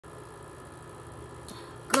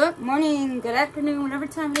Good morning, good afternoon, whatever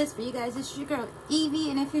time it is for you guys. This is your girl Evie,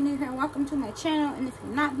 and if you're new here, welcome to my channel. And if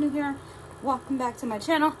you're not new here, welcome back to my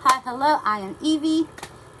channel. Hi, hello, I am Evie.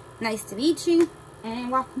 Nice to meet you, and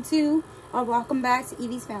welcome to or welcome back to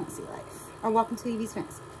Evie's Fantasy Life, or welcome to Evie's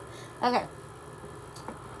Fantasy. Okay,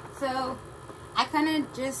 so I kind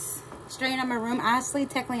of just straightened up my room. Honestly,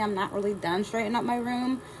 technically, I'm not really done straightening up my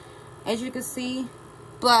room, as you can see,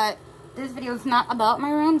 but this video is not about my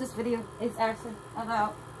room. This video is actually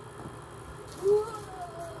about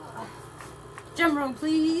drum room,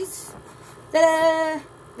 please. Ta-da!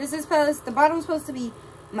 This is the bottom is supposed to be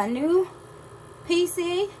my new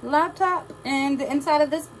PC laptop, and the inside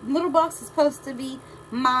of this little box is supposed to be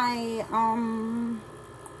my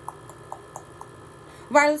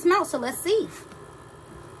wireless mouse. So let's see.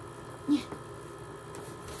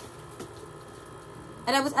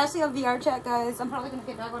 And that was actually a VR chat, guys. I'm probably going to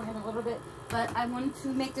get that one in a little bit. But I wanted to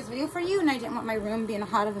make this video for you, and I didn't want my room being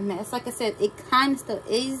hot of a mess. Like I said, it kind of still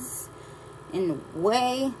is in a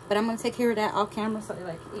way. But I'm going to take care of that off camera. So,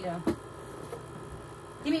 like, you know.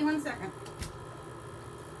 Give me 1 second.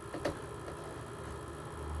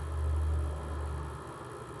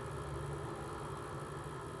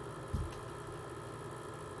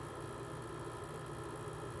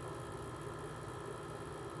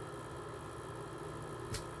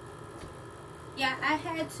 Yeah, I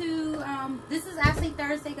had to, this is actually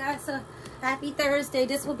Thursday, guys, so happy Thursday.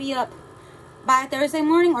 This will be up by Thursday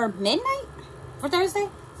morning or midnight for Thursday.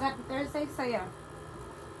 So happy Thursday, so yeah.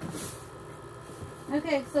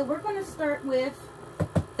 Okay, so we're going to start with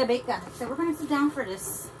the big guy. So we're going to sit down for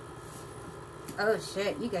this. Oh,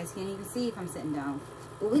 shit, you guys can't even see if I'm sitting down.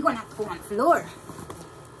 But we're going to have to go on the floor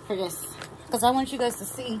for this, because I want you guys to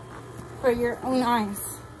see for your own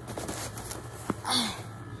eyes.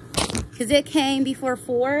 Because it came before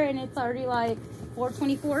 4 and it's already like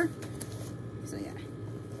 4:24. So yeah.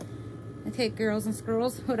 Okay, girls and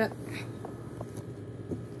squirrels, hold up.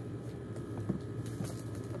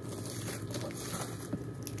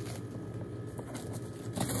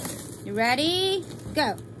 You ready?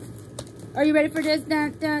 Go. Are you ready for this?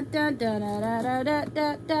 Dun, dun, dun, dun, da, da, da,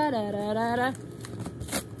 da, da, da, da, da.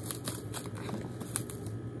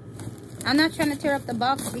 I'm not trying to tear up the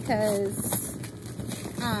box because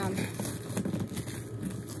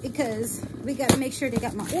we got to make sure they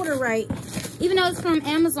got my order right. Even though it's from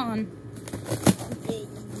Amazon,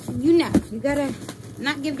 you know, you got to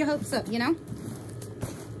not give your hopes up, you know?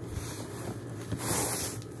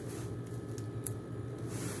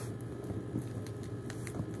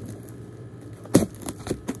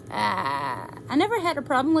 I never had a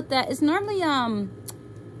problem with that. It's normally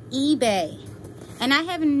eBay. And I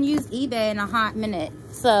haven't used eBay in a hot minute.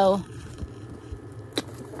 So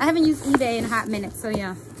I haven't used eBay in a hot minute, so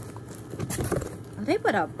yeah. Oh, they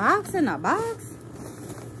put a box in a box?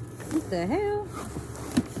 What the hell?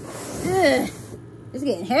 Ugh. It's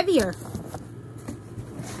getting heavier.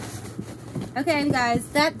 Okay, guys,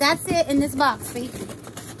 that's it in this box, see?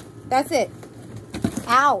 That's it.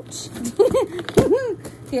 Ouch.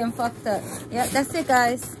 Getting fucked up. Yep, that's it,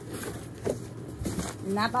 guys.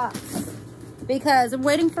 In that box. Because I'm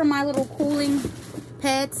waiting for my little cooling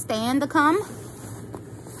pad stand to come.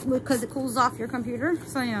 Because it cools off your computer.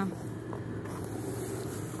 So yeah.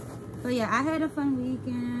 But yeah, I had a fun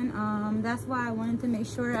weekend. That's why I wanted to make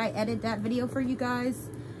sure I edit that video for you guys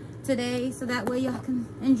today. So that way y'all can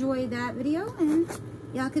enjoy that video. And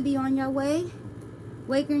y'all could be on your way.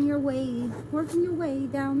 Working your way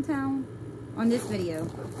downtown on this video.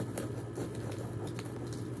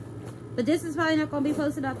 But this is probably not going to be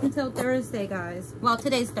posted up until Thursday, guys. Well,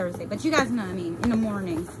 today's Thursday. But you guys know what I mean. In the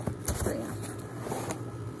morning. So yeah.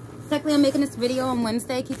 Technically, I'm making this video on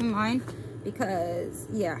Wednesday, keep in mind, because,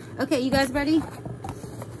 yeah. Okay, you guys ready?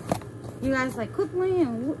 You guys, like, quit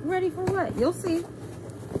playing. Ready for what? You'll see.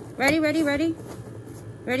 Ready, ready, ready?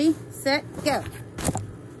 Ready, set, go.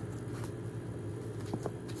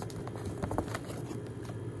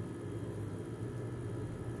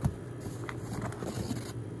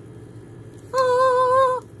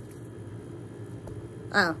 Oh.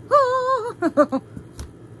 Oh.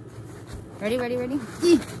 Ready, ready, ready?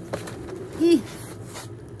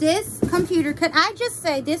 This computer, could I just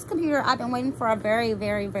say, this computer I've been waiting for a very,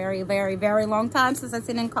 very, very, very, very long time since I've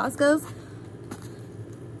seen it in Costco's.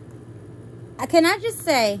 Can I just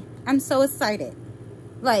say, I'm so excited.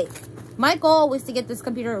 Like, my goal was to get this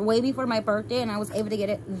computer way before my birthday, and I was able to get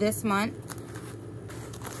it this month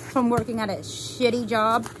from working at a shitty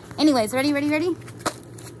job. Anyways, ready, ready, ready?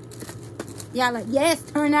 Yeah, like, yes,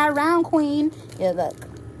 turn that around, queen. Yeah, look.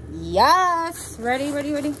 Yes. Ready,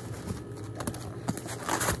 ready, ready?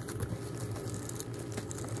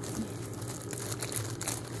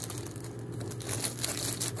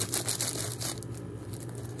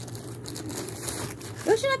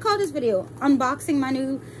 what should I call this video? Unboxing my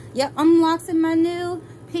new, unboxing my new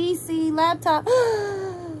PC laptop.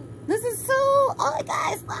 This is so, oh my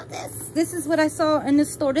guys, love this. This is what I saw in the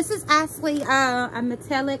store. This is actually a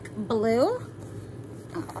metallic blue.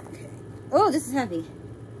 Okay. Oh, this is heavy.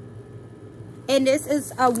 And this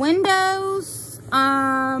is a Windows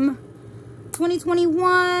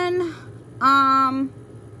 2021. I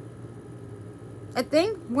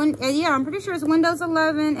think I'm pretty sure it's Windows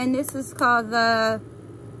 11, and this is called the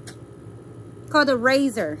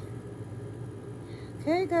Razor.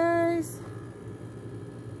 Okay, guys.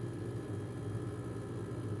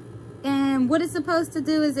 And what it's supposed to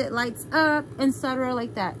do is it lights up, etc.,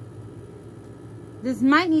 like that. This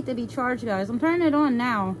might need to be charged, guys. I'm turning it on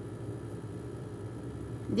now.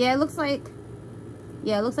 Yeah, it looks like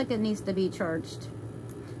it needs to be charged.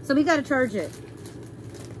 So we gotta charge it.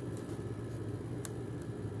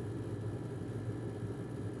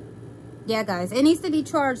 Yeah, guys, it needs to be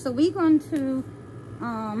charged. So we're going to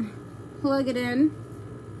plug it in.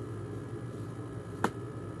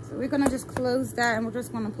 So we're gonna just close that, and we're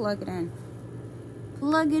just gonna plug it in.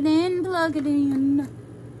 Plug it in, plug it in.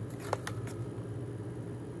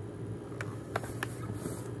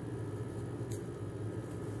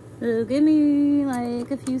 So give me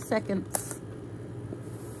like a few seconds.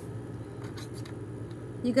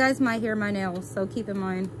 You guys might hear my nails, so keep in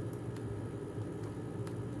mind.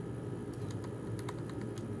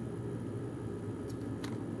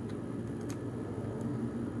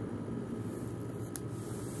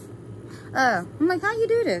 I'm like, how you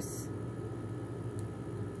do this?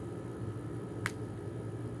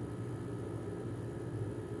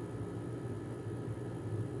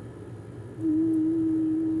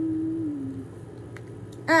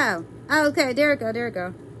 Oh, okay, there we go, there we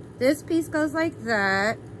go. This piece goes like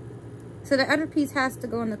that. So the other piece has to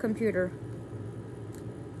go in the computer.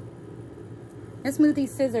 Let's move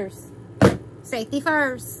these scissors. Safety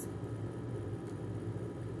first.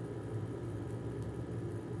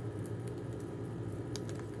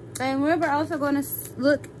 And we're also going to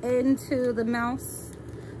look into the mouse.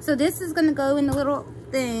 So this is going to go in the little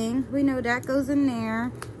thing. We know that goes in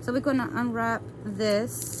there. So we're going to unwrap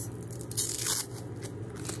this.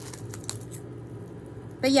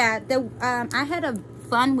 But yeah, I had a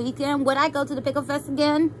fun weekend. Would I go to the Pickle Fest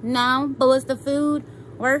again? No. But was the food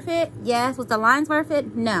worth it? Yes. Was the lines worth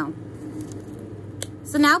it? No.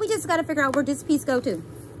 So now we just got to figure out where this piece go to.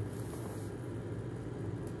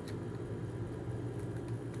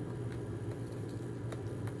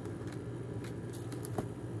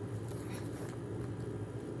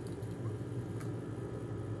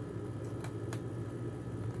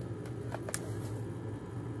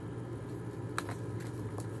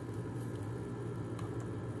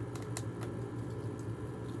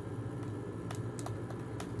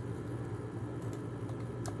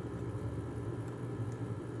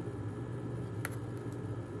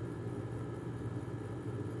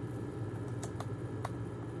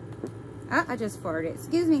 Oh, I just farted.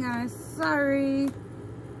 Excuse me, guys. Sorry.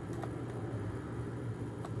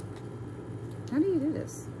 How do you do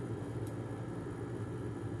this?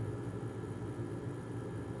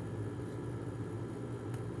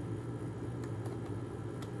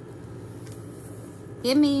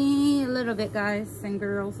 Give me a little bit, guys and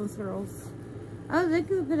girls and girls. Oh, they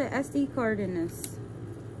could put an SD card in this.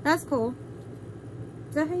 That's cool.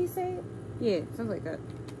 Is that how you say it? Yeah, sounds like that.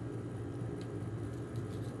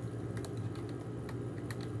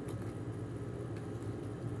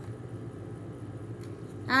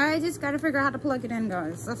 I just gotta figure out how to plug it in,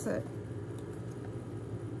 guys. That's it.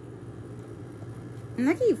 And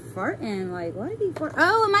I keep farting. Like, why do you fart?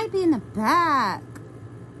 Oh, it might be in the back.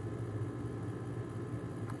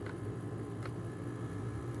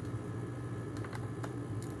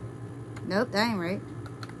 Nope, that ain't right.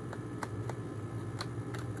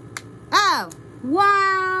 Oh,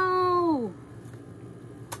 wow.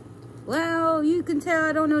 Well, you can tell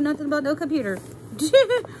I don't know nothing about no computer.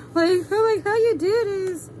 like how you do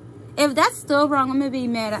this? If that's still wrong, I'm gonna be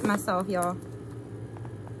mad at myself, y'all.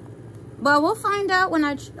 Well, we'll find out when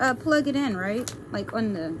I plug it in, right? Like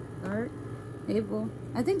on the start table.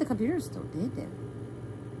 I think the computer still did that.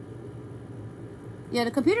 Yeah,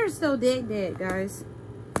 the computer still did that, guys.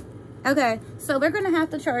 Okay, so we're gonna have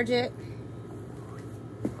to charge it.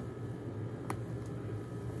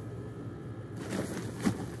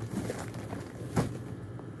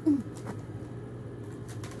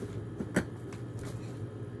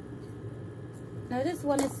 I just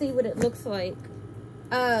want to see what it looks like.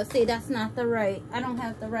 See, that's not the right. I don't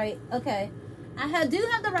have the right. Okay, I do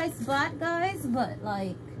have the right spot, guys, but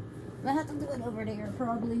like, I have to do it over there,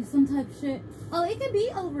 probably. Some type of shit. Oh, it could be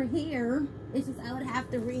over here. It's just I would have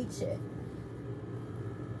to reach it.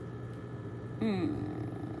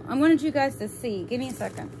 I wanted you guys to see. Give me a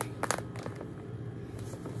second.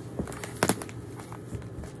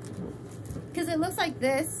 Because it looks like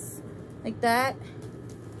this. Like that.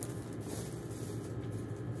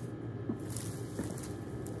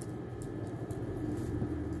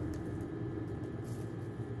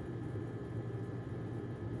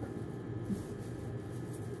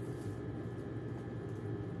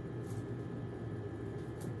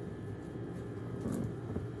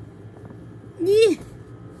 Yeah.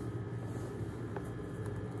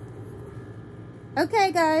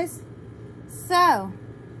 Okay, guys. So,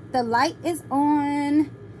 the light is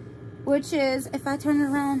on, which is, if I turn it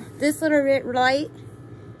around, this little red light.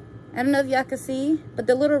 I don't know if y'all can see, but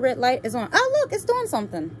the little red light is on. Oh, look, it's doing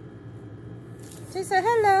something. She said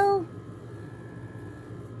hello.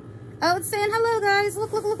 Oh, it's saying hello, guys.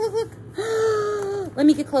 Look, look, look, look, look. Let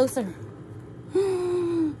me get closer.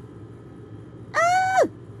 Ah!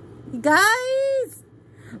 Guys,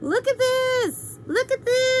 look at this. Look at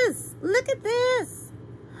this. Look at this.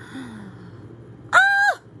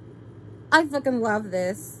 Ah! I fucking love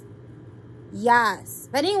this. Yes.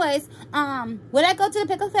 But anyways, would I go to the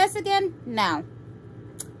Pickle Fest again? No.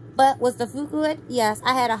 But was the food good? Yes.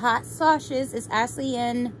 I had a hot sausage. It's actually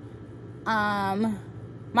in my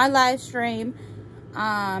live stream.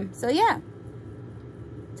 So yeah.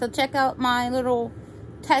 So check out my little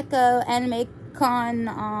Techo Anime Con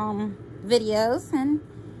videos, and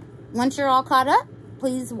once you're all caught up,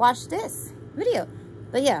 please watch this video.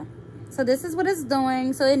 But yeah, so this is what it's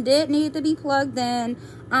doing. So it did need to be plugged in.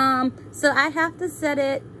 So I have to set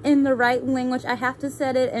it in the right language. I have to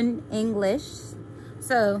set it in English.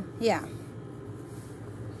 So yeah.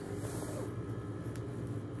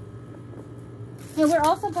 And we're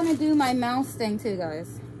also going to do my mouse thing too,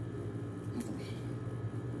 guys.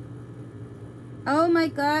 Oh my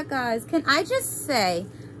god, guys. Can I just say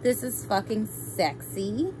this is fucking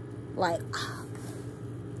sexy? Like, oh.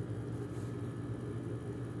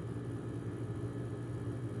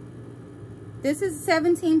 This is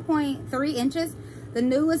 17.3 inches. The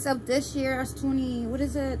newest of this year is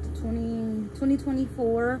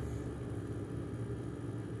 2024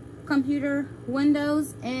 computer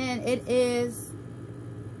Windows, and it is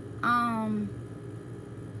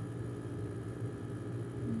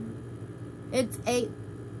it's 18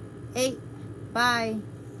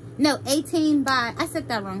 by, I said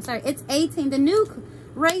that wrong, sorry. It's 18, the new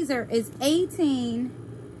Razer is 18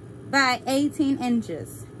 by 18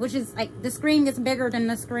 inches, which is like, the screen gets bigger than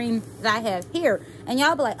the screen that I have here. And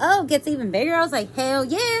y'all be like, oh, it gets even bigger. I was like, hell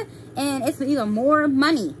yeah. And it's even more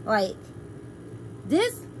money. Like,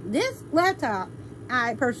 this laptop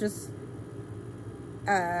I purchased,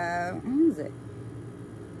 when was it?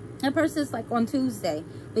 I purchased like on Tuesday,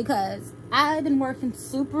 because I've been working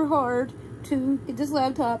super hard to get this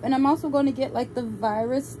laptop, and I'm also going to get like the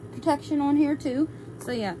virus protection on here too.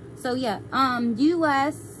 So yeah,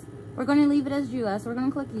 US, we're going to leave it as US. We're going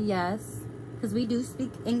to click yes, because we do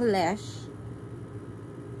speak English.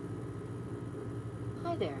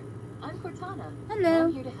 Hi there, I'm Cortana. Hello.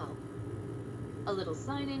 I'm here to help. A little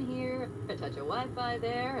sign in here, a touch of Wi-Fi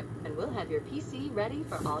there, and we'll have your PC ready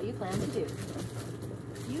for all you plan to do.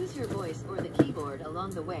 Use your voice or the keyboard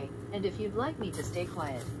along the way, and if you'd like me to stay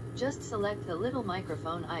quiet, just select the little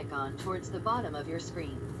microphone icon towards the bottom of your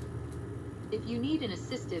screen. If you need an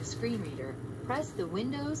assistive screen reader, press the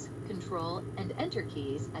Windows, Control, and Enter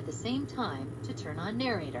keys at the same time to turn on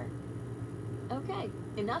narrator. Okay,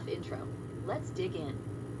 enough intro. Let's dig in.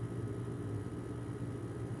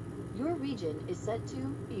 Your region is set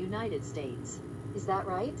to the United States. Is that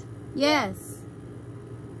right? Yes.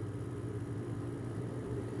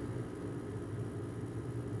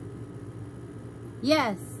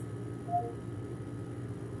 Yes.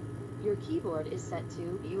 Your keyboard is set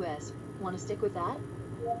to US. Want to stick with that?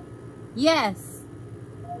 Yes.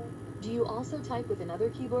 Do you also type with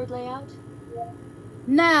another keyboard layout?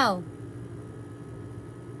 No.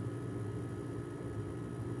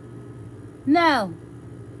 No.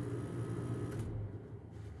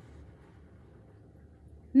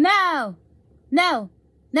 No. No.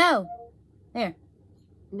 No. There.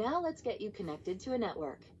 Now let's get you connected to a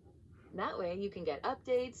network. That way you can get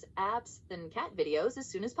updates, apps, and cat videos as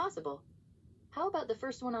soon as possible. How about the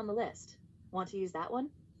first one on the list? Want to use that one?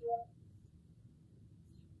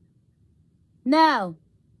 No.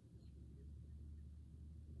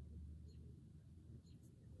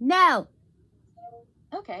 No.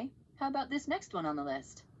 Okay, how about this next one on the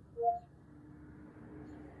list?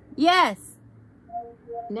 Yes.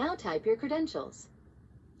 Now type your credentials.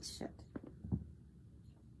 Shit.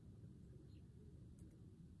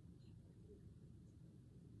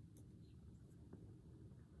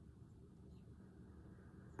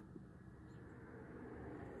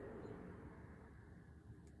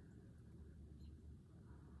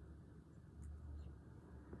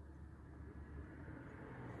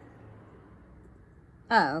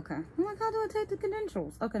 Oh, okay. I'm like, how do I take the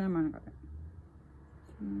credentials? Okay, never mind. I got it.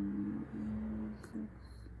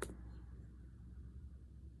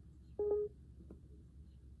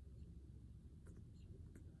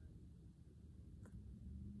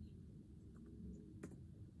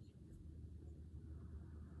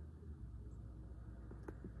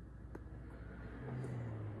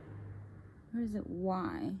 Or is it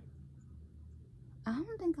Y? I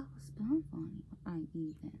don't think I was spelling funny with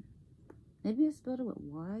IE then. Maybe I spelled it with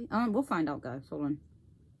Y. We'll find out, guys. Hold on.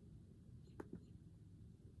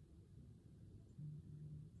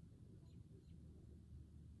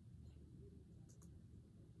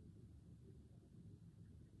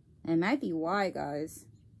 It might be Y, guys.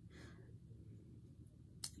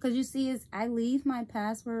 Because you see, I leave my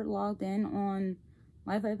password logged in on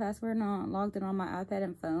Wi-Fi password, not logged in on my iPad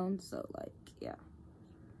and phone. So, like, yeah.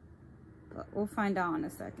 But we'll find out in a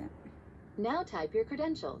second. Now type your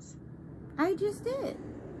credentials. I just did.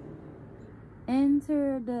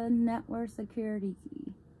 Enter the network security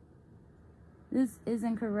key. This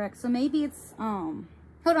isn't correct. So maybe it's, hold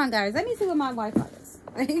on, guys. Let me see what my Wi-Fi is.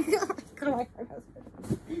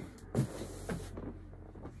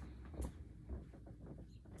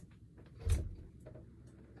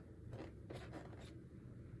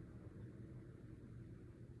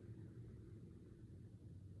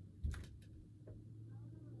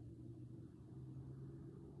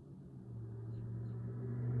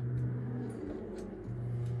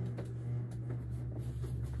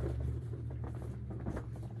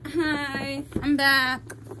 Hi, I'm back.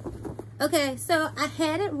 Okay, so I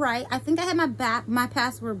had it right. I think I had my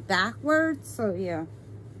password backwards. So yeah.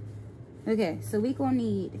 Okay, so we gonna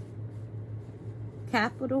need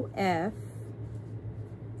capital F,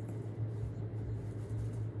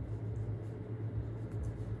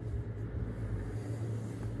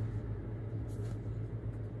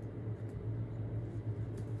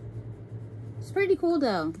 it's pretty cool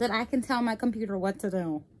though that I can tell my computer what to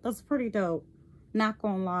do. That's pretty dope. Not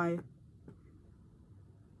gonna lie.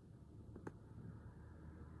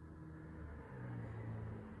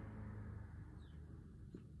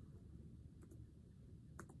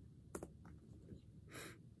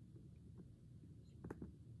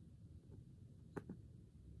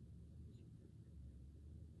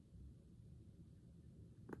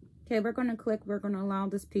 Okay, we're gonna click, we're gonna allow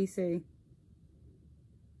this PC.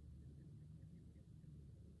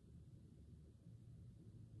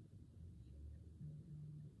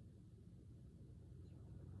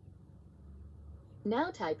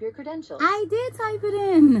 Now type your credentials. I did type it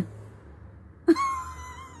in.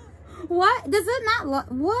 What? Does it not?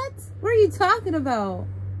 What? What are you talking about?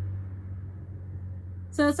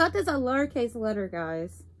 So it's not this a lowercase letter,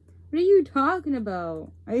 guys. What are you talking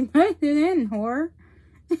about? I typed it in, whore.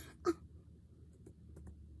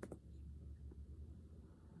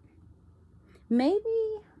 Maybe.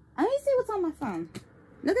 Let me see what's on my phone.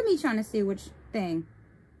 Look at me trying to see which thing.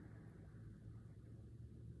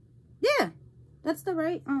 Yeah. That's the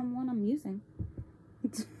right one I'm using.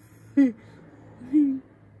 This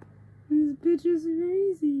bitch is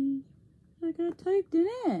crazy. Like, I typed it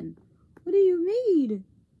in. What do you mean?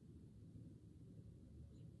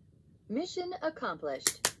 Mission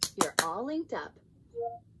accomplished. You're all linked up.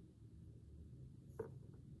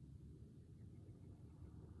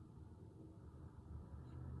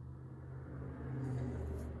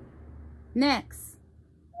 Next.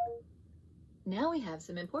 Now we have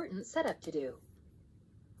some important setup to do.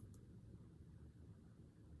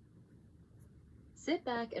 Sit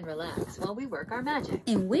back and relax while we work our magic.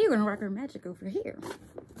 And we're going to work our magic over here.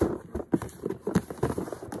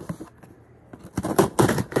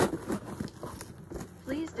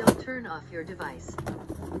 Please don't turn off your device.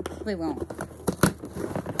 We won't.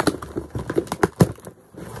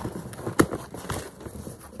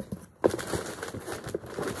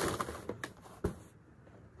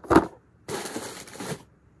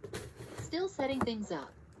 Still setting things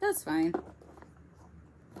up. That's fine.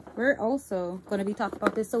 We're also going to be talking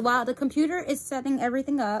about this. So while the computer is setting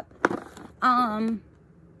everything up,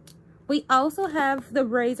 we also have the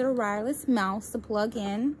Razer wireless mouse to plug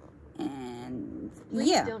in. And Please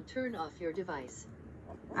yeah. don't turn off your device.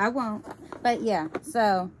 I won't. But yeah,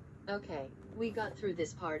 so. Okay, we got through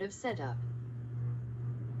this part of setup.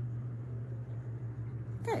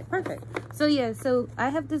 Okay, perfect. So yeah, so I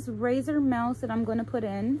have this razor mouse that I'm going to put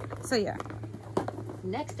in. So yeah.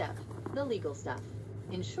 Next up, the legal stuff.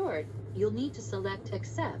 In short, you'll need to select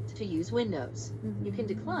accept to use Windows. You can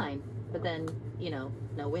decline, but then, you know,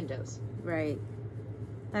 no Windows. Right.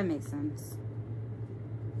 That makes sense.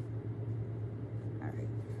 Alright.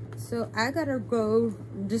 So I gotta go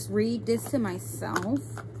just read this to myself.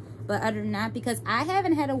 But other than that, because I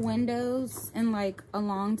haven't had a Windows in like a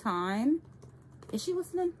long time. Is she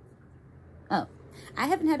listening? Oh. I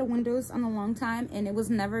haven't had a Windows in a long time, and it was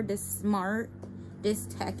never this smart, this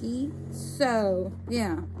techy. So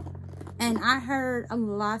yeah. And I heard a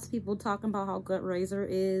lot of people talking about how good Razer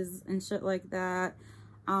is and shit like that.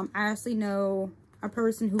 I actually know a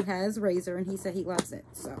person who has Razer, and he said he loves it.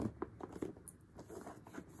 So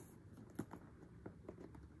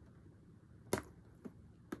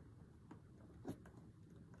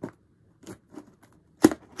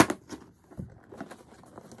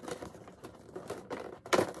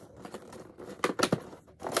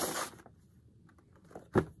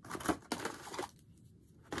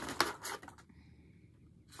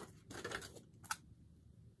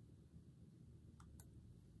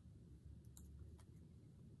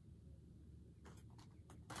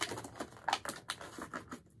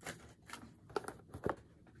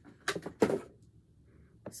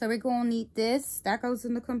we're gonna need this. That goes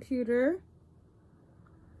in the computer.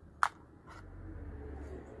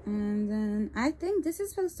 And then I think this is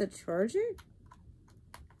supposed to charge it.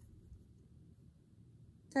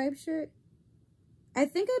 Type shit. I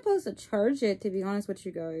think I'm supposed to charge it, to be honest with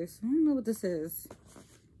you guys. I don't know what this is.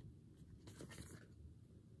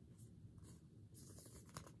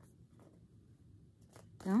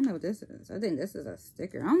 I don't know what this is. I think this is a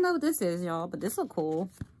sticker. I don't know what this is, y'all, but this look cool.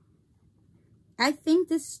 I think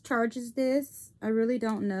this charges this. I really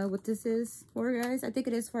don't know what this is for, guys. I think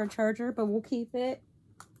it is for a charger, but we'll keep it.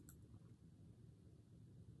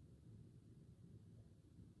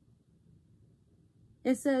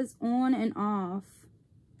 It says on and off.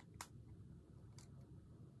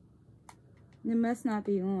 It must not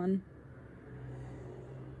be on.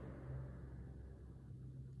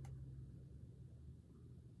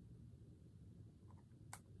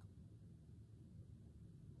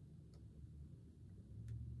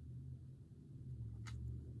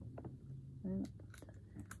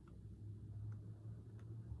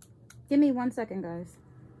 Give me 1 second, guys.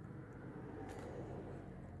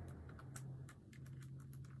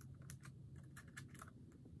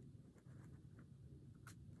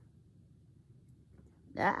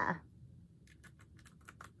 Ah.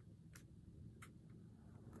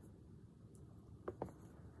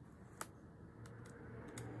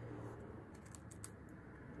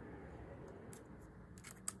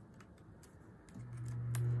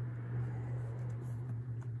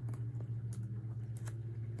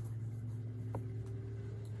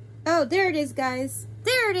 Oh, there it is, guys.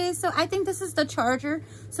 There it is. So I think this is the charger.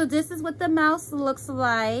 So this is what the mouse looks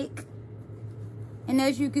like. And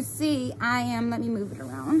as you can see, let me move it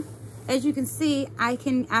around. As you can see, I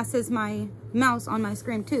can access my mouse on my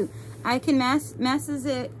screen too. I can masses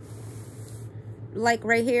it like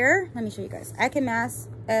right here. Let me show you guys. I can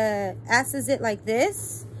access it like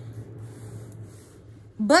this.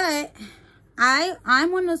 But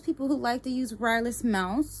I'm one of those people who like to use wireless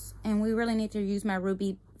mouse, and we really need to use my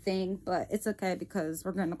Ruby thing, but it's okay because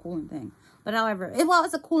we're getting a cooling thing. But however,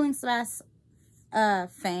 it's a cooling slash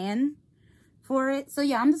fan for it. So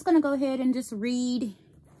yeah, I'm just gonna go ahead and just read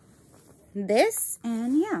this,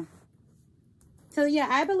 and yeah. So yeah,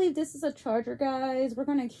 I believe this is a charger, guys. We're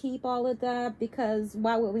gonna keep all of that because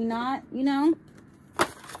why would we not, you know?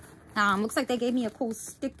 Looks like they gave me a cool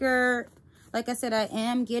sticker. Like I said, I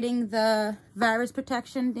am getting the virus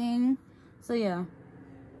protection thing. So yeah.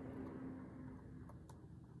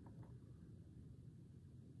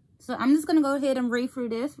 So I'm just gonna go ahead and read through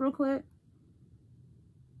this real quick.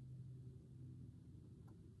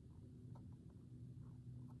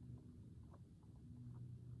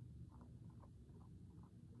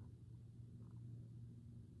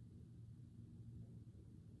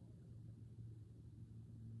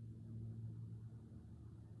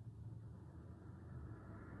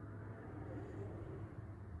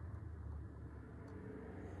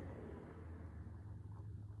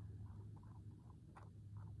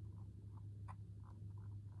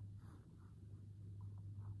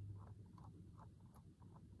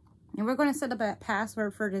 And we're going to set up a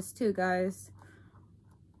password for this too, guys.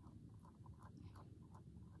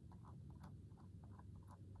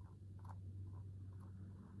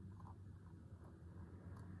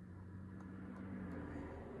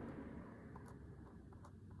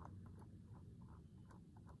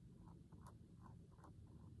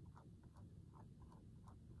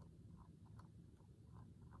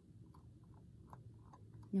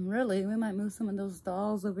 And really, we might move some of those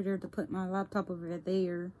dolls over there to put my laptop over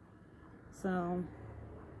there. So,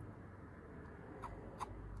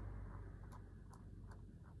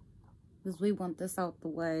 because we want this out the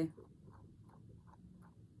way.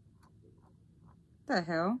 What the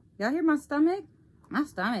hell? Y'all hear my stomach? My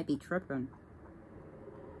stomach be tripping.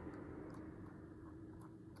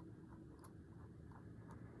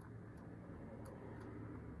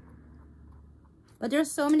 But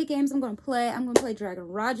there's so many games I'm going to play. I'm going to play Dragon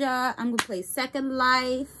Raja. I'm going to play Second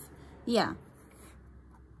Life. Yeah.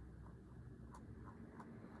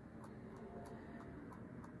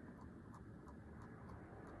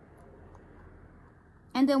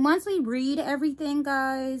 And then once we read everything,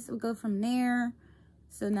 guys, we'll go from there.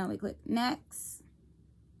 So now we click next.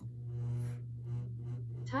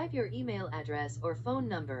 Type your email address or phone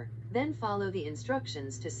number, then follow the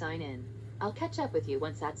instructions to sign in. I'll catch up with you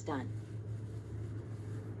once that's done.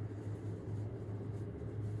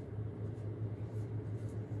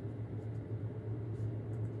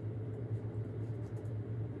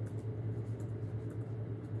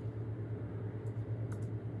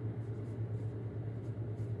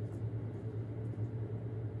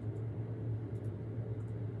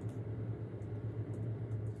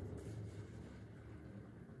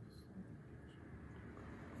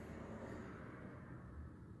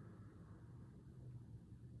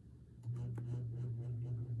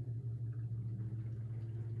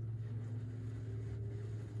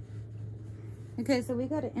 Okay, so we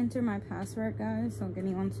got to enter my password, guys. So give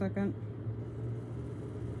me 1 second.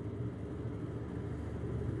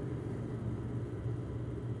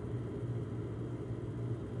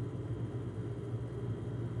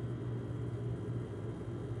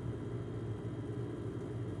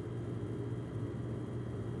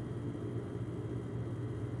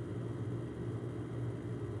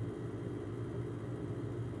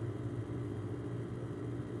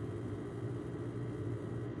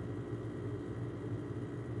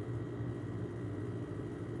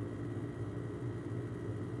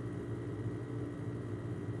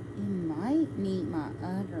 Need my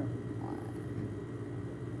other one.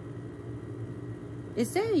 It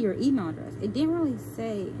said your email address. It didn't really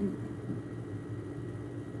say anything.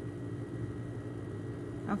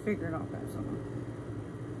 I'll figure it out, guys.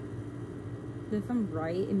 If I'm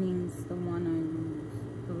right, it means the one I use.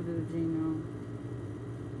 Go to Gmail.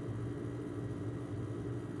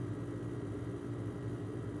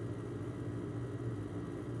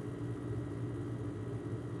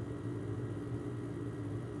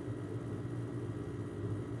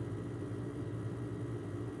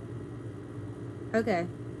 Okay,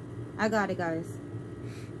 I got it, guys.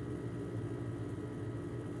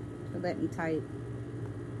 So let me type.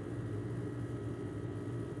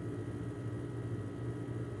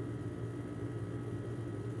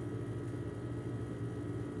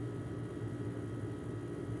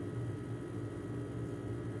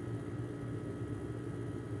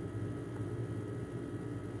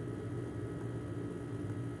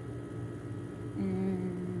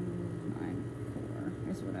 And 94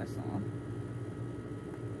 is what I saw.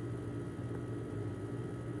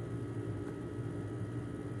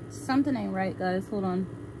 Something ain't right, guys. Hold on.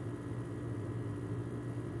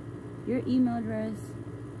 Your email address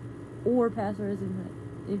or password is incorrect.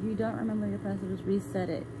 If you don't remember your password, just reset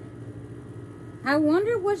it. I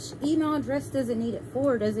wonder which email address does it need it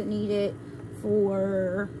for? Does it need it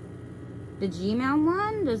for the Gmail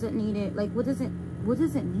one? Does it need it, like, what does it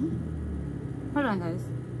need? Hold on, guys.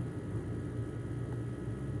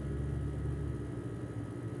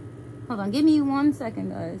 Hold on, give me 1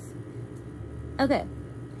 second, guys. Okay.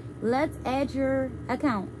 Let's add your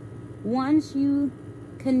account. Once you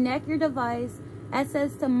connect your device,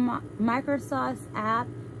 access to Microsoft's app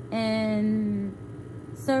and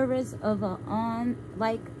service of a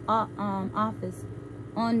Office,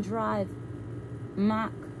 OneDrive,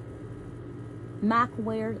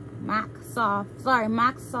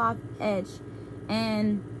 Microsoft Edge,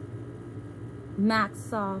 and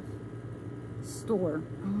Microsoft Store.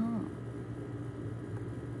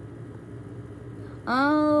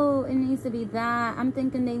 Oh, it needs to be that. I'm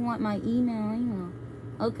thinking they want my email.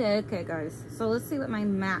 Okay, guys. So let's see what my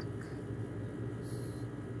Mac.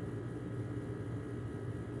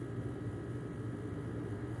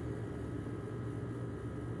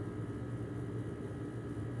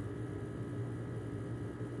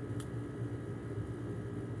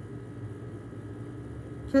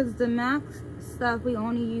 Because the Mac stuff we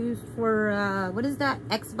only used for, what is that?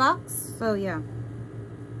 Xbox? So, yeah.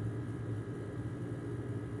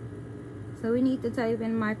 So we need to type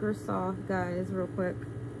in Microsoft, guys, real quick.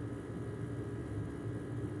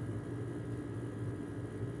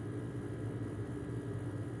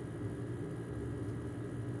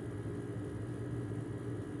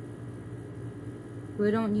 We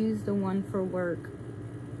don't use the one for work.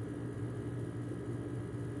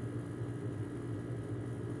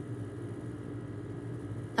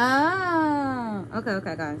 Oh,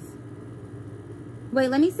 okay, guys. Wait,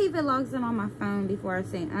 let me see if it logs in on my phone before I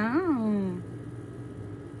say,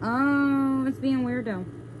 oh, it's being weird though.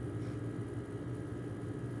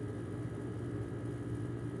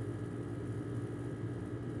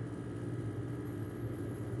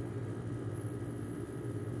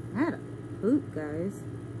 I had a poop, guys.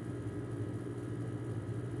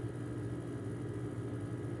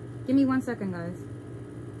 Give me 1 second, guys.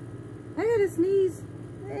 I gotta sneeze.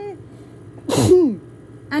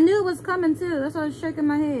 I knew it was coming too. That's why I was shaking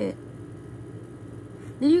my head.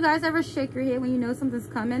 Did you guys ever shake your head when you know something's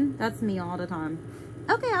coming? That's me all the time.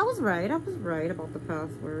 Okay, I was right. I was right about the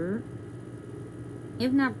password.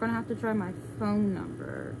 If not, I'm gonna have to try my phone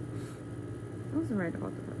number. I was right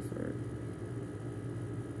about the password.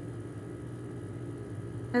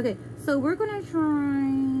 Okay, so we're gonna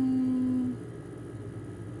try.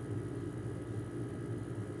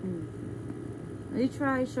 You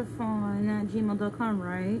try chiffon at gmail.com,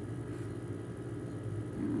 right?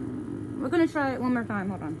 We're gonna try it one more time.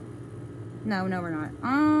 Hold on. No, we're not.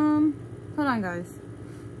 Hold on, guys.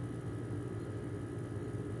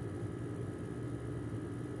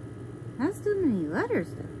 That's too many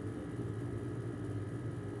letters, though.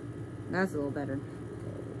 That's a little better. Okay,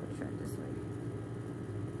 we'll try it this way.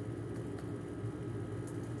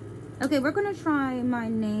 Okay, we're gonna try my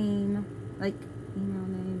name, like email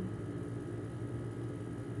name.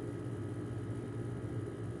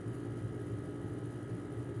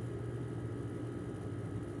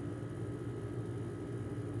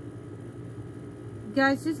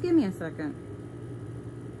 Guys, just give me a second.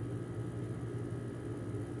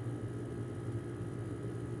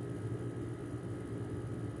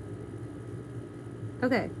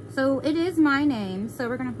 Okay, so it is my name, so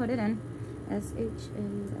we're gonna put it in.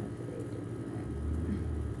 S-H-A-F-A-N.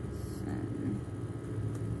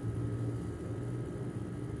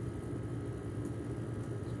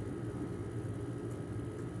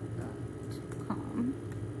 .com.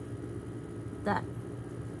 That.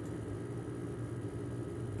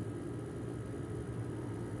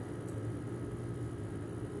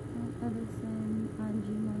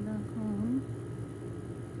 Edison@gmail.com.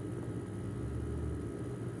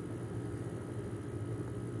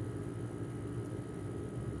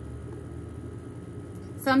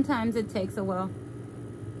 Sometimes it takes a while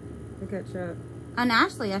to catch up. And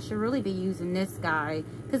actually, I should really be using this guy.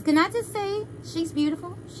 Because can I just say, she's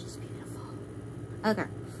beautiful? She's beautiful. Okay.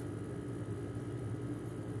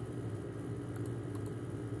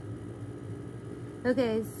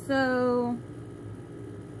 Okay, so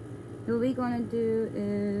what we're going to do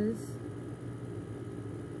is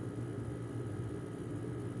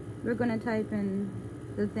we're going to type in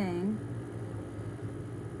the thing,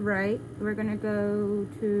 right? We're going to go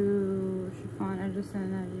to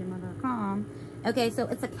chiffonedison@gmail.com. Okay, so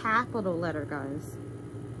it's a capital letter, guys.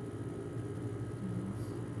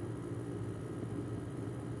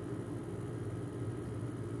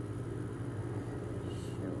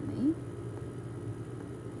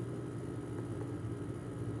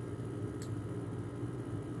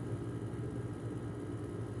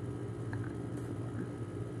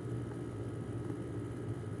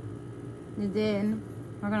 And then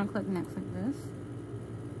we're going to click next like this.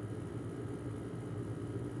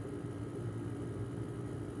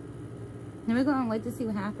 And we're going to wait to see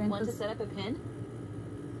what happens. Want to set up a pin?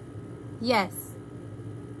 Yes.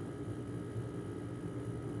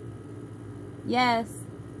 Yes.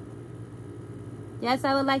 Yes,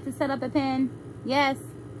 I would like to set up a pin. Yes.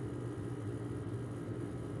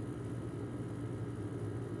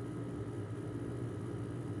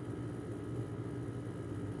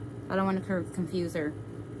 I don't want to confuse her.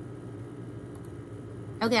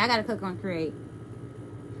 Okay, I gotta click on create.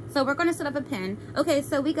 So we're gonna set up a pin. Okay,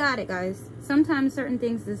 so we got it, guys. Sometimes certain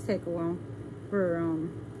things just take a while for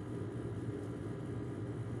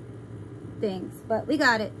things, but we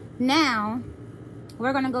got it. Now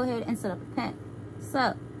we're gonna go ahead and set up a pin.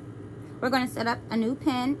 So we're gonna set up a new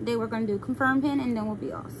pin. Then we're gonna do confirm pin, and then we'll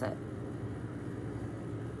be all set.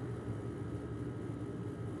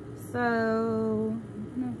 So.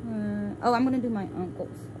 Oh, I'm gonna do my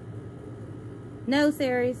uncle's. No,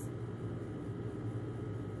 Ceres.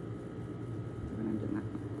 I'm gonna do my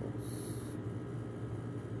uncle's.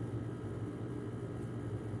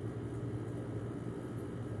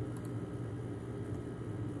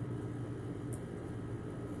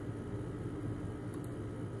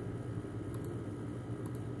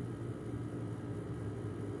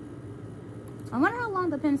 I wonder how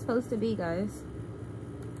long the pin's supposed to be, guys.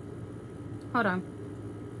 Hold on.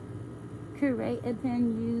 Create a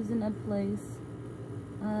pin using a place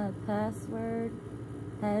password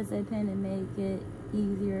as a pin to make it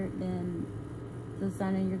easier than to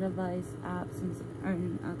sign in your device apps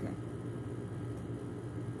and okay.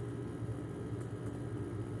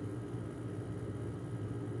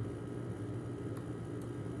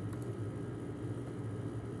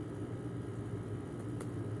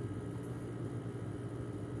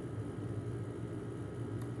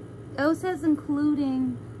 Oh, it says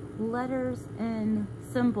including letters and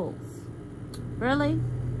symbols. Really?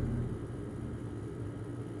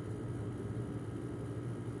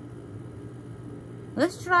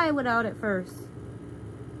 Let's try it without it first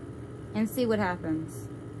and see what happens.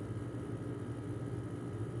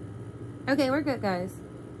 Okay, we're good, guys.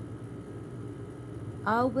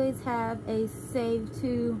 Always have a save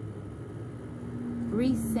to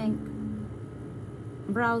resync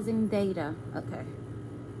browsing data. Okay.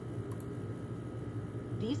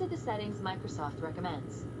 These are the settings Microsoft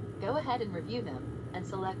recommends. Go ahead and review them and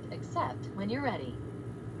select Accept when you're ready.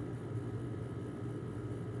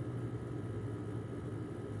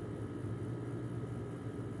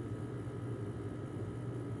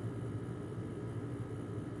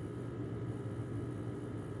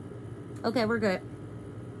 Okay, we're good.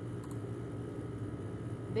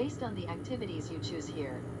 Based on the activities you choose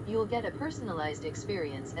here, you'll get a personalized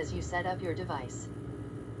experience as you set up your device.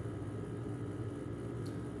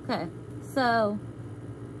 Okay, so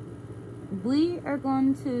we are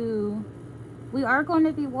going to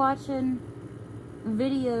be watching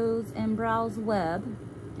videos and browse web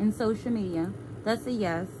and social media. That's a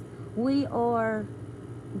yes. We are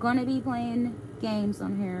going to be playing games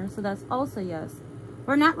on here, so that's also yes.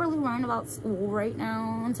 We're not really learning about school right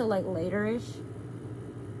now until like later-ish.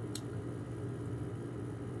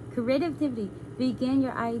 Creativity. Begin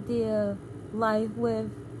your idea life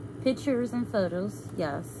with pictures and photos.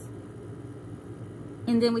 Yes.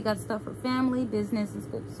 And then we got stuff for family, business, and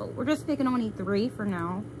school. So we're just picking only 3 for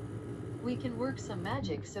now. We can work some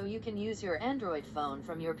magic so you can use your Android phone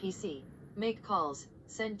from your PC, make calls,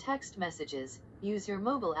 send text messages, use your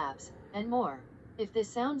mobile apps, and more. If this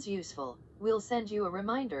sounds useful, we'll send you a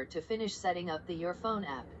reminder to finish setting up the Your Phone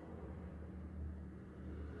app.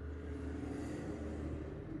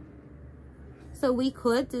 So we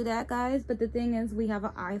could do that, guys, but the thing is we have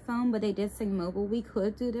an iPhone, but they did say mobile. We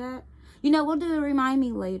could do that. You know, we'll do a remind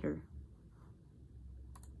me later.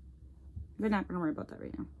 We're not going to worry about that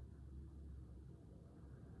right now.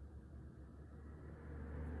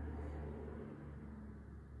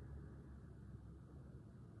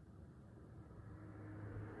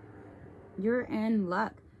 You're in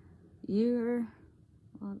luck. You're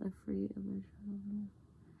well, free of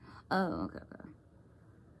a oh, okay.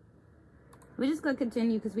 We're just gonna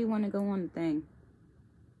continue because we want to go on the thing.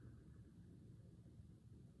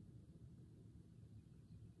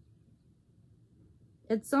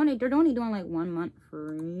 It's only they're only doing like 1 month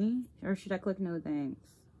free, or should I click no thanks?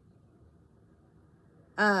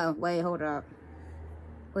 Oh, wait, hold up.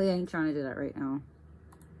 We ain't trying to do that right now.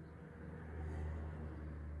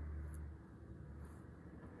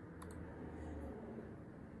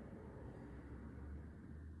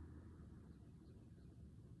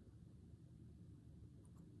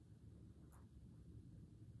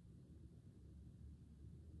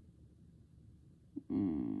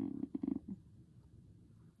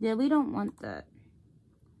 Yeah, we don't want that.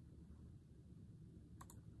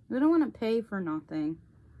 We don't want to pay for nothing.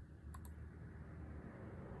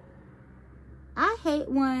 I hate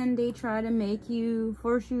when they try to make you,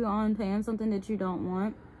 force you on paying something that you don't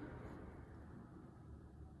want.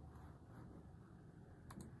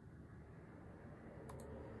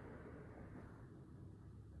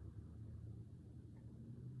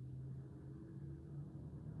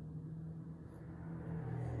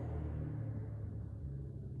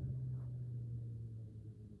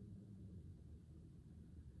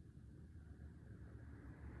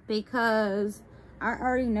 Because I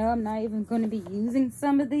already know I'm not even going to be using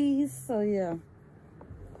some of these, so yeah.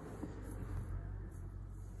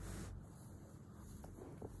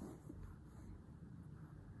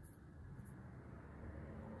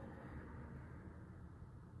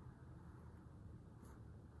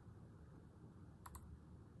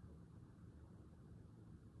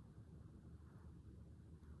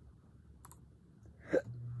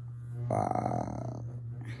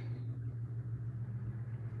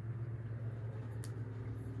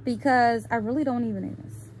 Because I really don't even need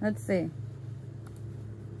this. Let's see.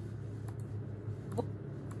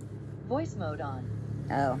 Voice mode on.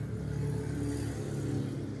 Oh.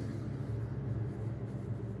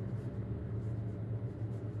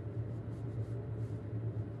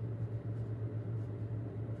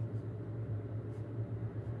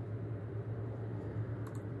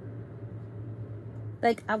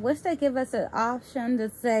 Like, I wish they give us an option to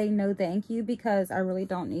say no thank you, because I really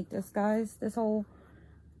don't need this, guys. This whole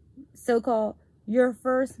so-called, your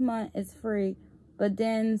first month is free, but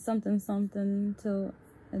then something till,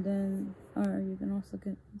 and then, or you can also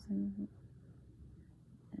get,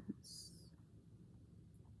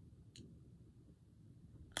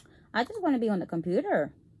 I just want to be on the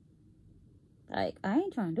computer. Like, I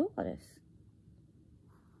ain't trying to do all this.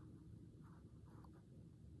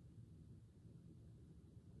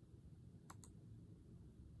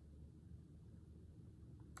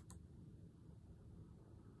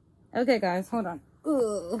 Okay, guys, hold on.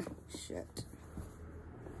 Ugh, shit.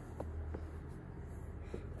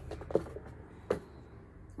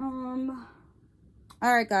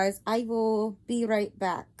 All right, guys, I will be right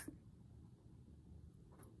back.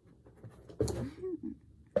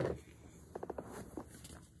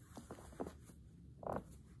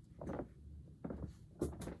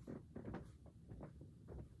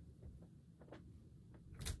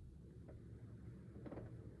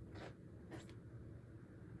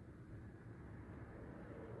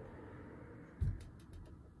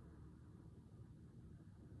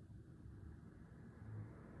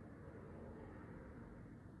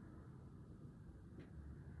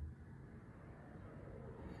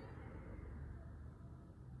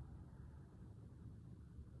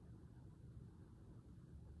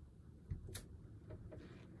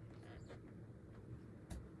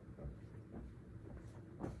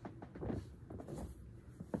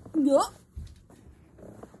 Yup.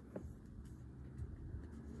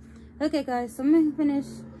 Okay, guys, so I'm gonna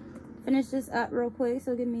finish this up real quick.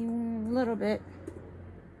 So give me a little bit.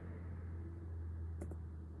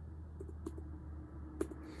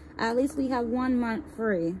 At least we have 1 month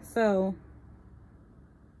free. So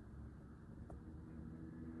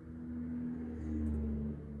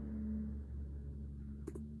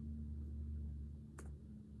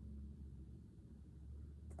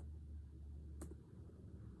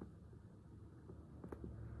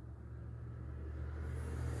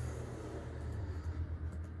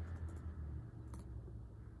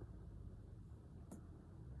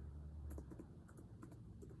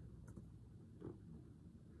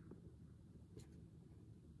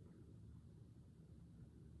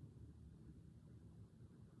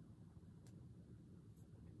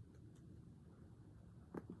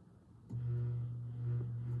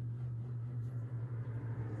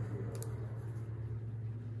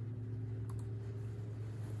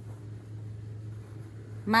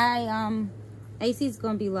my AC is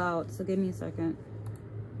gonna be loud, so give me a second.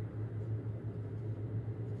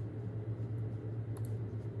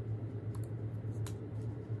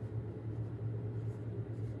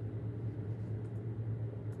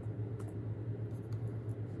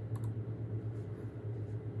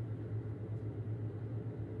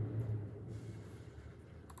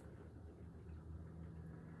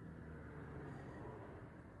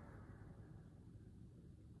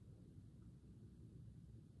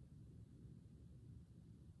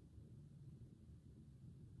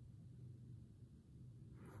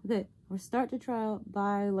 Okay, we'll start the trial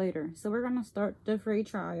by later. So we're gonna start the free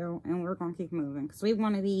trial and we're gonna keep moving because we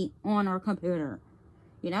want to be on our computer,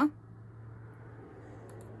 you know?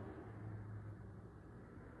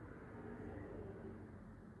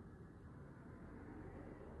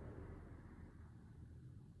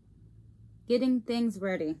 Getting things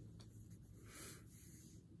ready.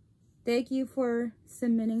 Thank you for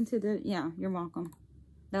submitting to the, yeah, you're welcome.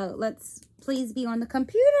 Now let's please be on the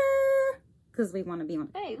computer because we want to be on.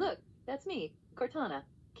 Hey, look, that's me, Cortana.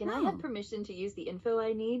 Can I have permission to use the info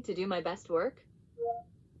I need to do my best work?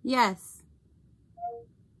 Yes.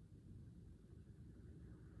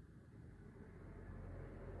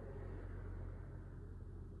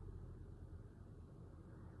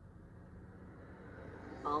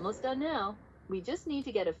 Almost done now. We just need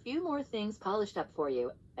to get a few more things polished up for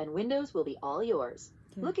you, and Windows will be all yours.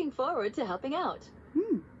 Okay. Looking forward to helping out.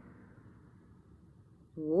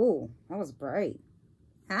 Whoa, that was bright.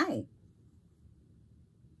 Hi.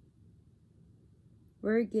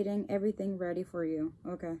 We're getting everything ready for you.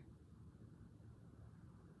 Okay.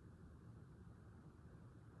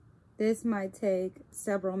 This might take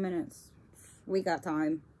several minutes. We got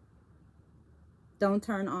time. Don't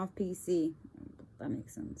turn off PC. That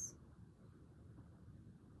makes sense.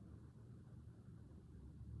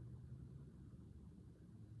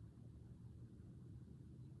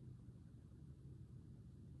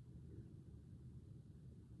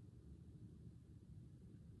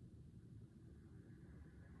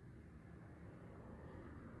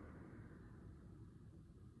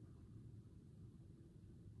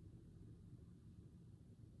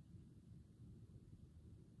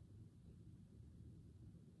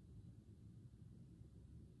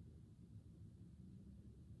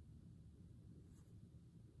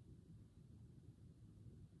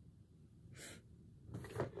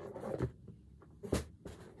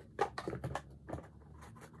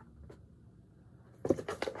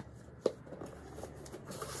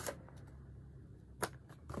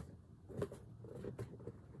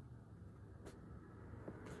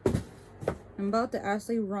 I'm about to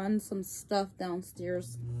actually run some stuff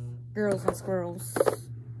downstairs. Girls and squirrels.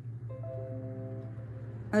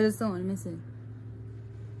 I just don't want to miss it.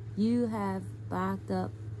 You have backed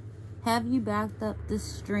up. Have you backed up the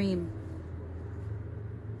stream?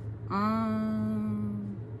 I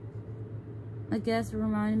guess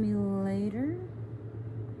remind me later.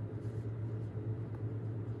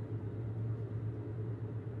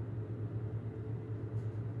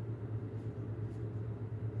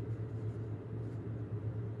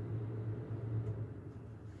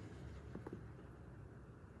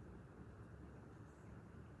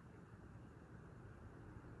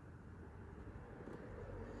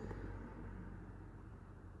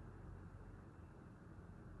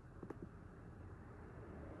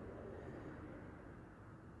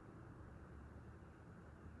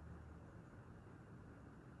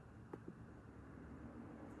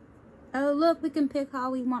 Oh, look, we can pick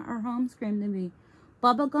how we want our home screen to be.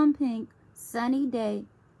 Bubblegum pink, sunny day,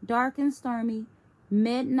 dark and stormy,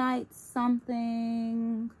 midnight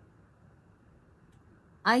something,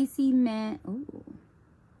 icy mint. Ooh.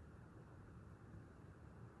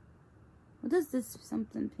 What is this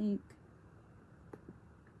something pink?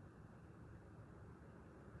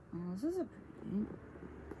 Oh, this is a pretty pink.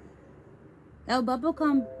 Oh,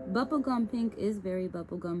 bubblegum pink is very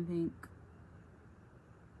bubblegum pink.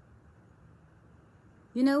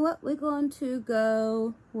 You know what? We're going to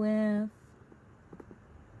go with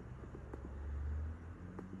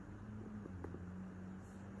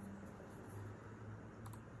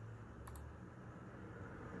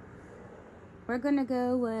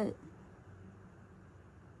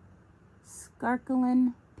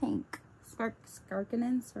sparkling pink.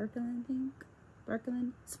 Sparkling pink.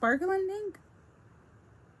 Sparkling pink.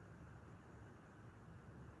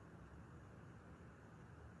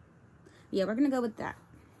 Yeah, we're gonna go with that.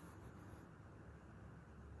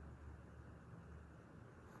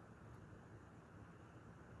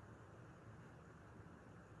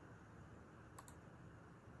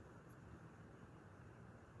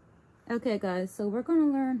 Okay, guys, so we're gonna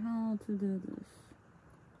learn how to do this.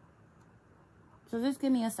 So just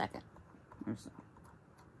give me a second or so.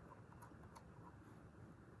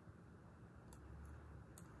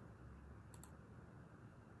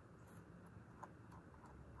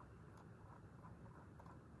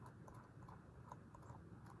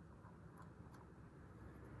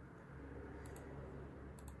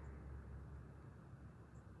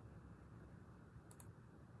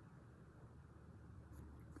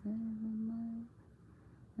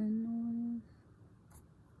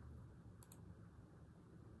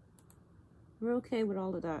 We're okay with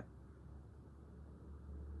all of that.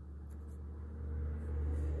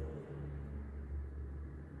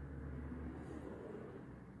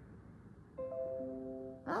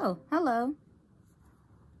 Oh, hello.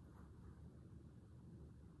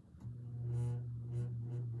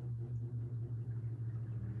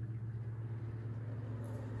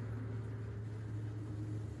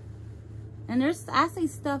 And there's actually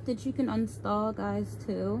stuff that you can install, guys,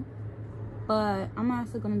 too. But I'm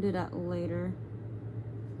actually going to do that later.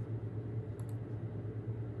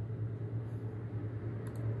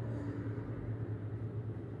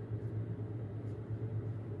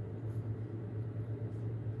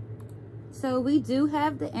 So we do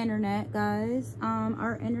have the internet, guys.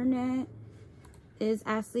 Our internet is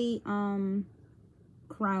actually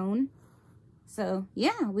Chrome. So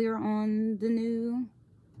yeah, we are on the new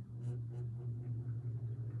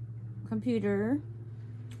computer.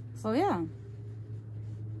 So yeah.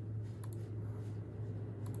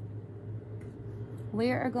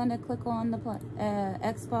 We are going to click on the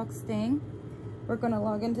Xbox thing. We're going to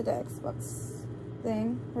log into the Xbox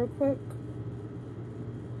thing real quick.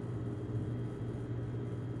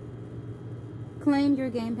 Claim your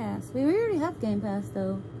Game Pass. We already have Game Pass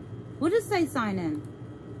though. We'll just say sign in.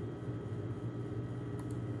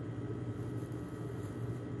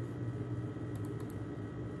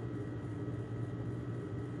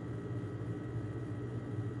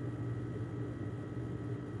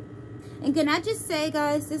 And can I just say,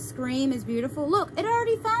 guys, this scream is beautiful. Look, it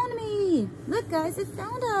already found me. Look, guys, it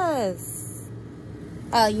found us.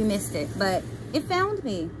 Oh, you missed it, but it found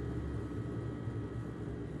me.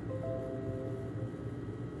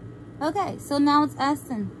 Okay, so now it's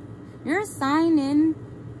asking, you're signed in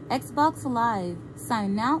Xbox Live.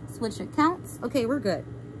 Sign out, switch accounts. Okay, we're good.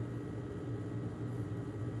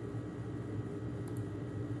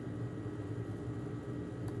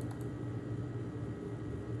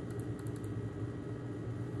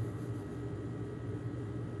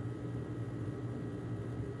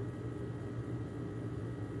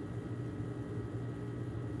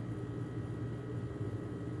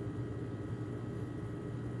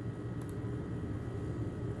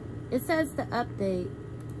 It says the update.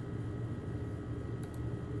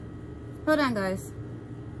 Hold on, guys.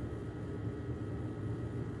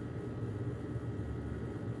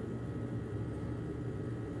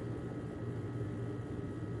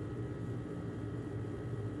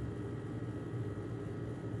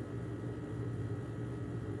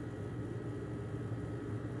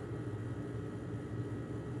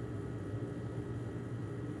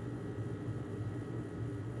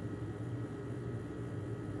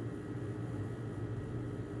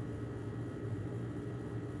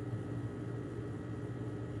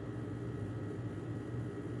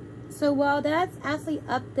 So while that's actually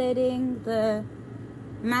updating the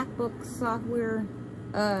MacBook software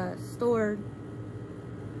stored,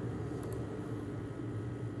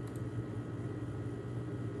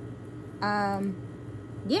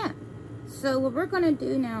 yeah. So what we're gonna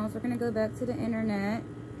do now is we're gonna go back to the internet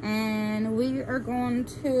and we are going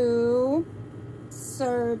to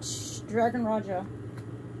search Dragon Raja.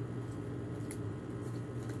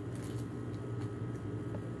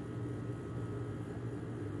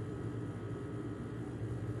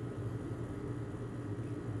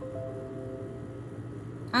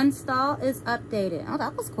 Install is updated. Oh,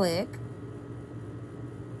 that was quick.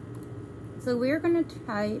 So we're gonna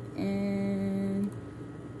type in.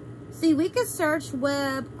 See, we could search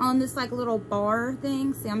web on this like little bar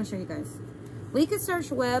thing. See, I'm gonna show you guys. We could search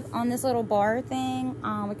web on this little bar thing.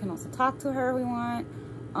 We can also talk to her if we want.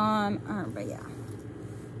 But yeah,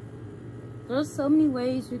 there's so many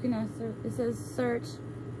ways you can answer. It says search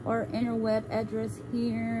or enter web address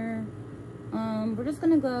here. We're just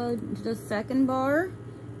gonna go to the second bar.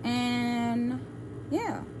 And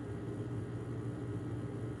yeah,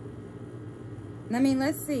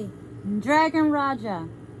 let's see. Dragon Raja,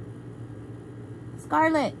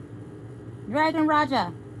 Scarlet, Dragon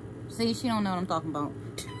Raja. See, she don't know what I'm talking about.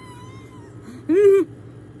 You're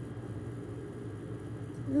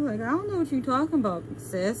like, I don't know what you're talking about,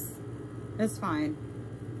 sis. It's fine.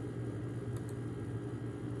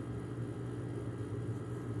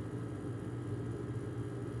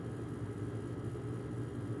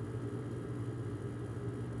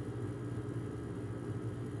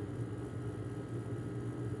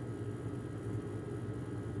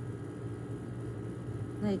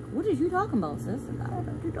 Like, what are you talking about, sis? I don't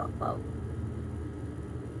know what you're talking about.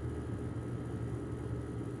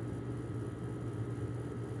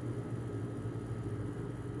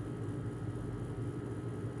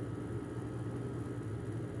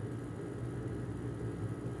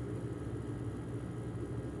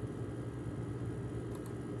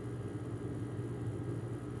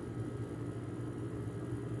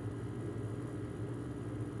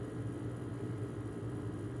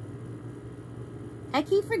 I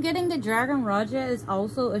keep forgetting that Dragon Raja is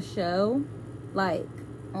also a show, like,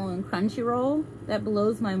 on Crunchyroll. That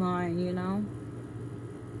blows my mind, you know?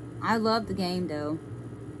 I love the game, though.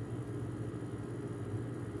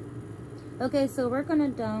 Okay, so we're gonna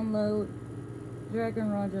download Dragon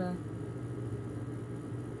Raja.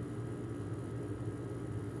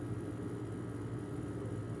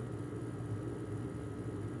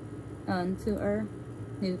 Onto our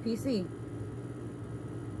new PC.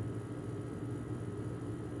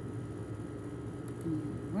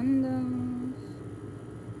 Windows.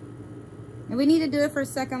 And we need to do it for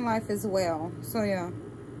Second Life as well. So yeah.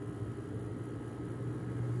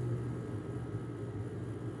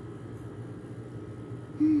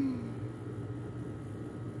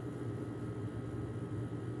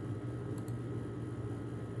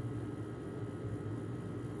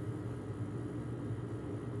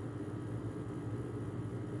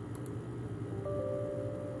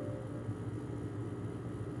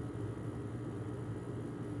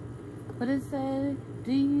 But it said,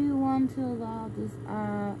 do you want to allow this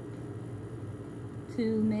app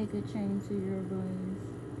to make a change to your device?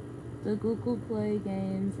 The Google Play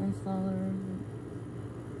Games installer.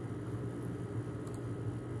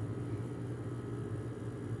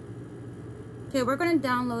 Okay, we're going to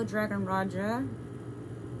download Dragon Raja.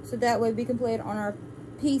 So that way we can play it on our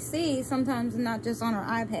PC sometimes and not just on our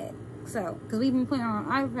iPad. So, because we've been playing on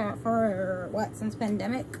our iPad for, what, since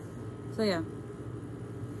pandemic? So yeah.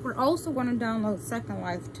 We're also going to download Second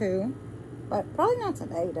Life too, but probably not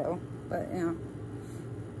today though, but yeah.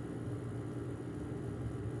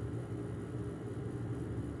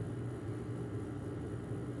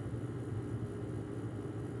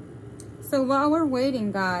 So while we're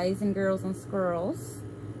waiting, guys and girls and squirrels,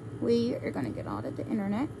 we are going to get out of the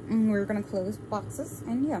internet and we're going to close boxes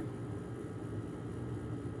and yeah.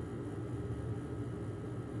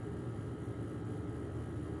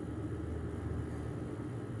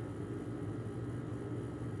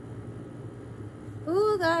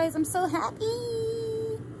 guys. I'm so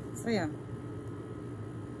happy. So yeah.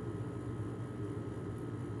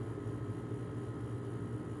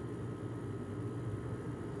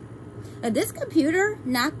 This computer,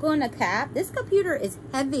 not going to cap, this computer is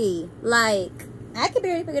heavy. Like, I can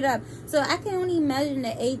barely pick it up. So I can only measure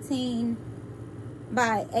the 18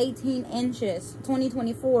 by 18 inches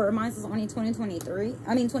 2024. Mine is only 2023.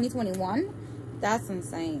 I mean 2021. That's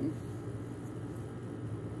insane.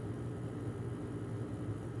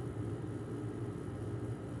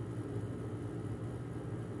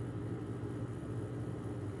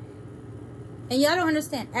 And y'all don't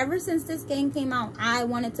understand. Ever since this game came out, I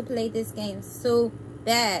wanted to play this game so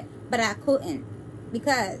bad, but I couldn't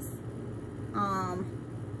because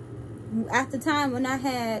at the time when I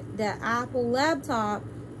had the Apple laptop,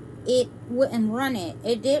 it wouldn't run it.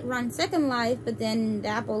 It did run Second Life, but then the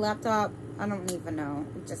Apple laptop, I don't even know.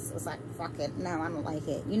 It just was like, fuck it. No, I don't like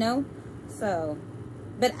it, you know? So,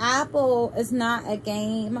 but Apple is not a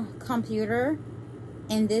game computer,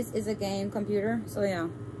 and this is a game computer. So, yeah.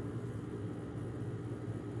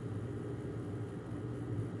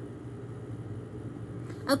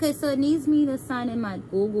 Okay, so it needs me to sign in my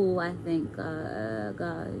Google, I think, guys,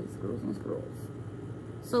 girls and scrolls.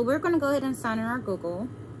 So we're going to go ahead and sign in our Google.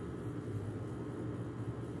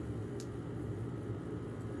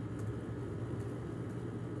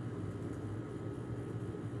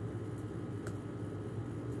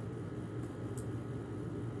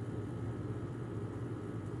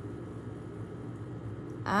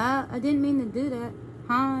 I didn't mean to do that.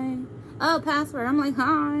 Hi. Oh, password. I'm like,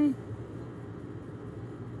 hi.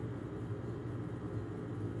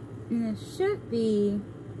 And it should be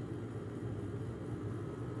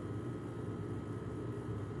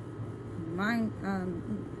mine.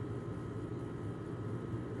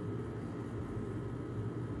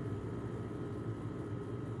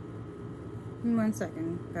 One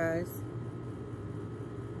second, guys.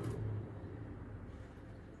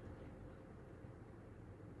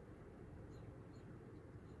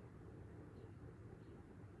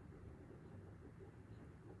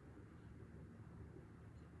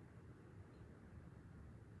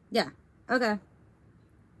 Yeah, okay.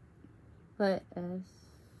 But oh,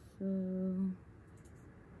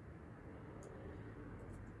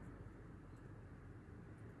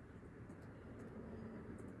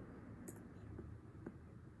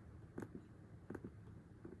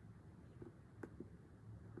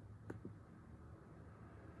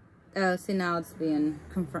 see, now it's being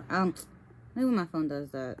confirmed. Maybe my phone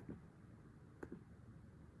does that.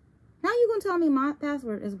 How you gonna tell me my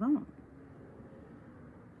password is wrong?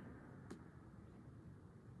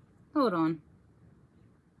 Hold on.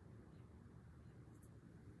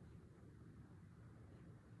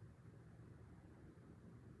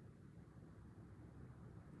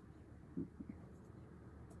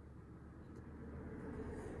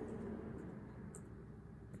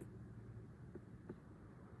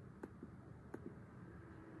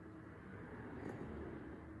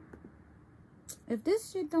 If this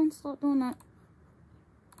shit don't stop doing that.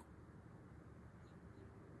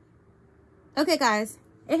 Okay, guys.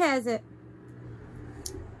 It has it.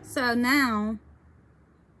 So now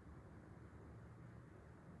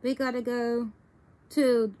we gotta go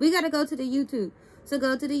to the YouTube. So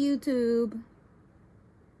go to the YouTube.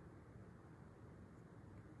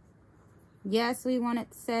 Yes, we want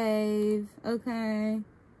it to save. Okay.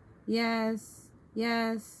 Yes.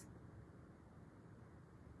 Yes.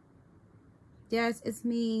 Yes, it's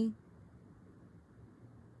me.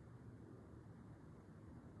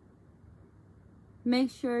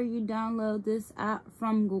 Make sure you download this app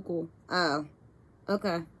from Google. Oh,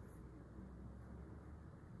 okay.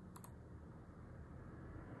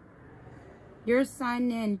 You're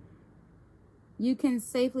signed in. You can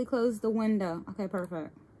safely close the window. Okay,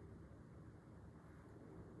 perfect.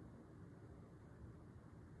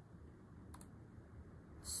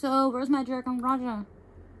 So, where's my Dragon Raja?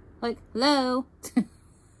 Like, hello?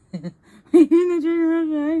 The Dragon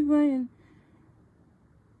Raja, I ain't playing.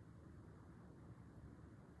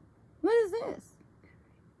 What is this?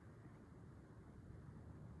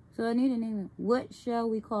 So I need to name it. What shall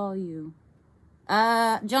we call you?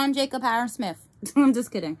 John Jacob Aaron Smith. I'm just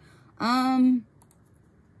kidding. Call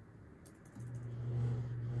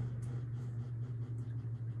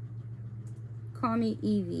me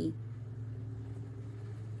Evie.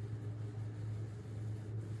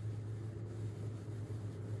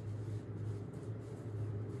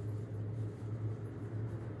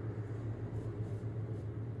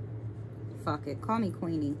 Fuck it. Call me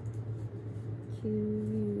Queenie. Queenie.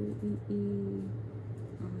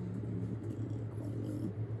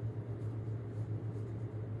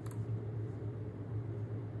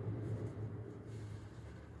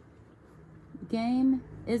 Game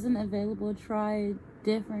isn't available. Try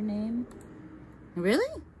different name.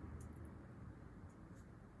 Really?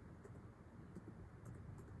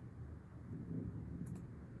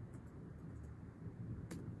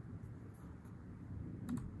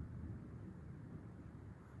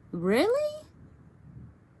 Really?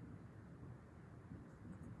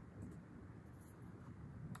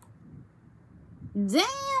 Damn,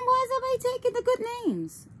 why is everybody taking the good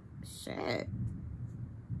names? Shit.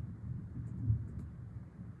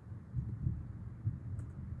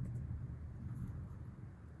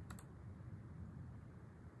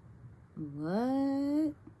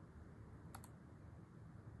 What?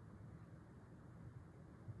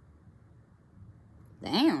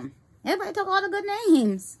 Damn. Everybody took all the good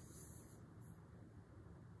names.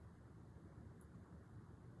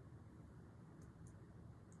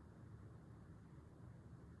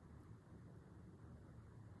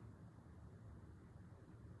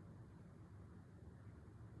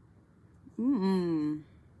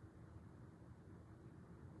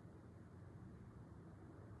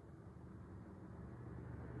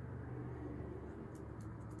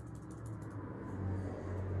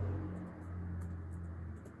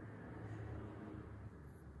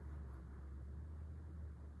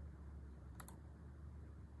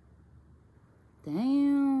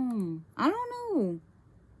 Damn. I don't know.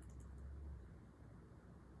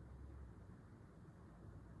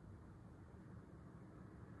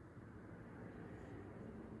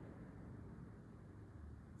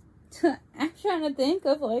 I'm trying to think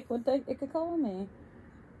of like what it could call me.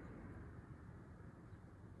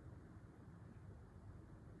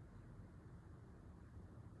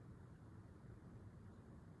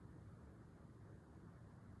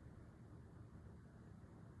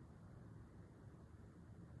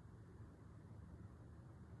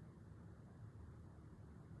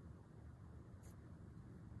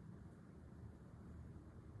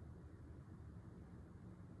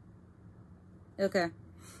 Okay.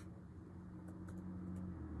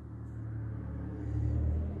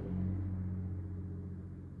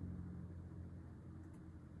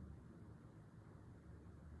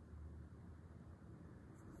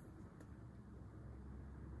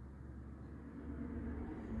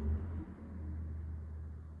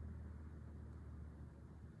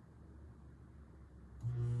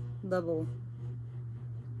 Bubble.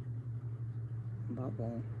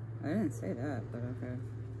 Bubble. I didn't say that, but okay.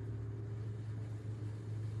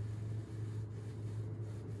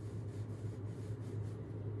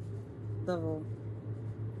 Bubble.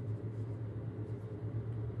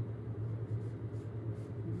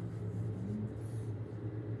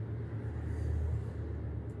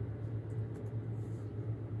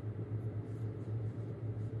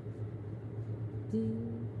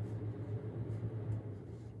 D-E-V-I-L.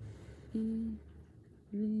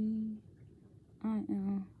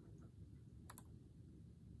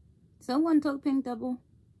 Someone took pink double.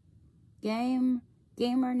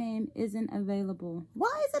 Gamer name isn't available.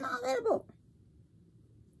 Why is it not available?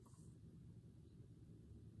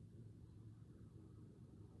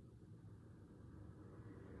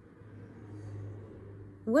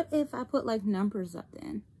 What if I put like numbers up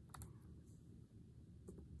then?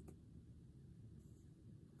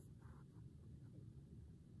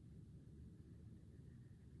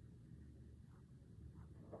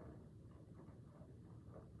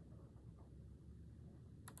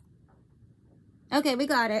 Okay, we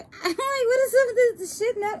got it. I'm like, what is some of this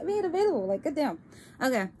shit not being available? Like, good damn.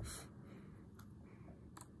 Okay.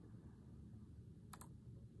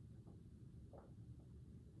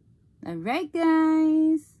 Alright,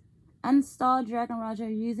 guys. Uninstall Dragon Roger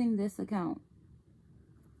using this account.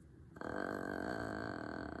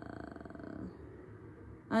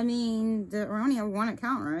 I mean, we only have one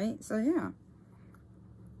account, right? So, yeah.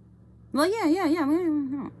 Well, yeah. We only have one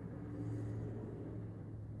account.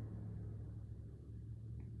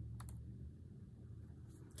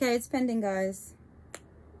 Okay, it's pending, guys.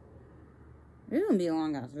 It's gonna be a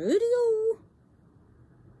long ass video.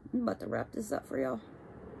 I'm about to wrap this up for y'all.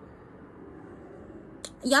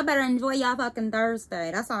 Y'all better enjoy y'all fucking Thursday.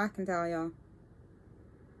 That's all I can tell y'all.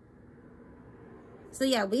 So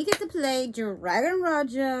yeah, we get to play Dragon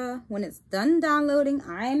Roger when it's done downloading.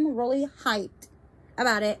 I'm really hyped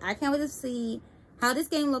about it. I can't wait to see how this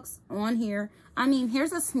game looks on here. I mean,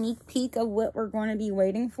 here's a sneak peek of what we're going to be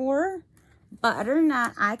waiting for. But other than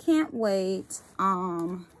that, I can't wait.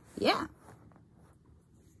 Yeah.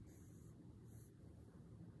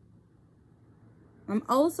 I'm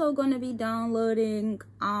also going to be downloading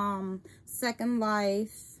Second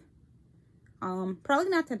Life. Probably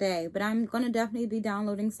not today, but I'm going to definitely be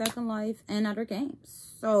downloading Second Life and other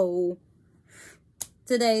games. So,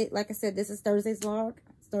 today, like I said, this is Thursday's vlog.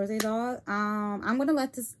 It's Thursday's vlog. I'm gonna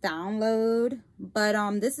let this download, but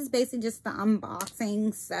this is basically just the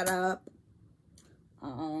unboxing setup.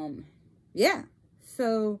 Yeah.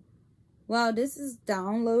 So while this is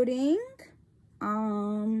downloading,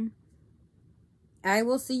 I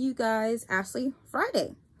will see you guys actually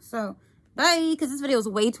Friday. So bye, because this video is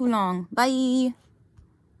way too long. Bye.